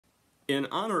In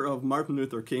honor of Martin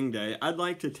Luther King Day, I'd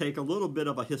like to take a little bit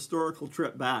of a historical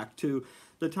trip back to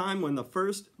the time when the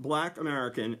first black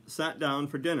American sat down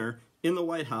for dinner in the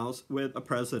White House with a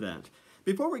president.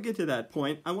 Before we get to that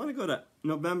point, I want to go to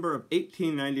November of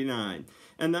 1899,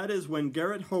 and that is when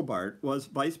Garrett Hobart was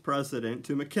vice president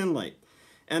to McKinley.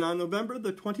 And on November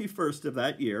the 21st of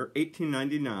that year,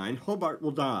 1899, Hobart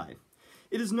will die.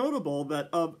 It is notable that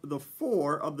of the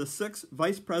 4 of the 6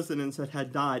 vice presidents that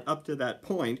had died up to that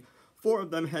point, 4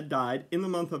 of them had died in the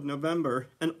month of November,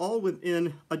 and all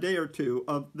within a day or two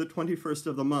of the 21st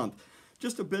of the month.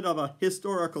 Just a bit of a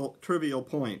historical trivial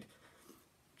point.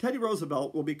 Teddy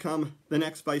Roosevelt will become the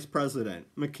next vice president.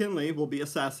 McKinley will be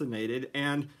assassinated,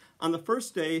 and on the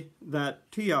first day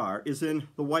that TR is in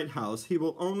the White House, he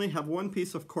will only have one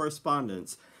piece of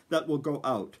correspondence that will go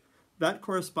out. That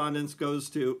correspondence goes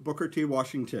to Booker T.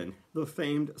 Washington, the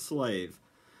famed slave.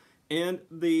 And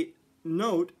the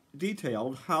note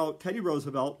detailed how Teddy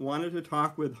Roosevelt wanted to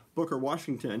talk with Booker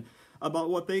Washington about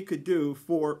what they could do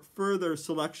for further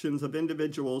selections of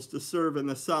individuals to serve in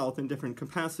the South in different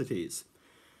capacities.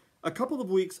 A couple of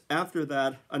weeks after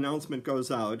that announcement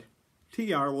goes out,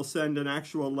 TR will send an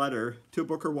actual letter to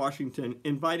Booker Washington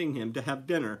inviting him to have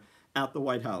dinner at the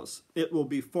White House. It will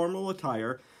be formal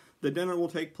attire. The dinner will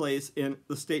take place in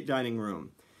the state dining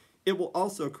room. It will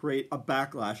also create a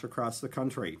backlash across the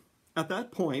country. At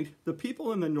that point, the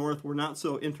people in the North were not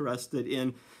so interested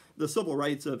in the civil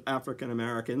rights of African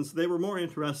Americans. They were more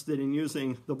interested in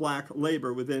using the black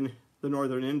labor within the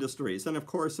northern industries. And of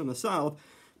course, in the South,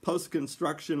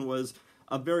 post-construction was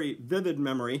a very vivid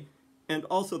memory, and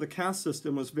also the caste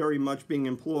system was very much being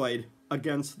employed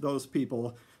against those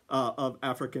people of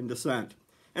African descent.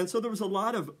 And so there was a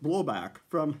lot of blowback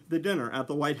from the dinner at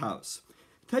the White House.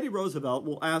 Teddy Roosevelt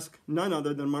will ask none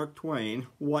other than Mark Twain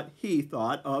what he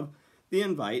thought of the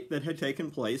invite that had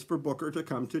taken place for Booker to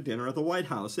come to dinner at the White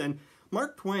House. And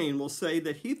Mark Twain will say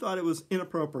that he thought it was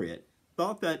inappropriate,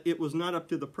 thought that it was not up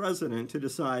to the president to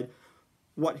decide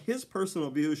what his personal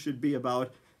views should be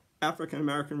about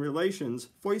African-American relations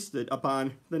foisted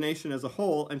upon the nation as a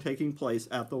whole and taking place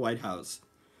at the White House.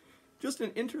 Just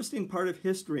an interesting part of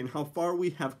history and how far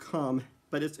we have come,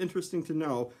 but it's interesting to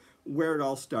know where it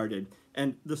all started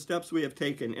and the steps we have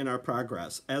taken in our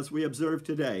progress. As we observe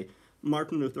today,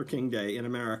 Martin Luther King Day in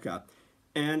America.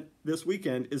 And this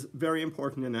weekend is very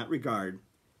important in that regard.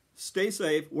 Stay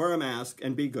safe, wear a mask,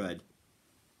 and be good.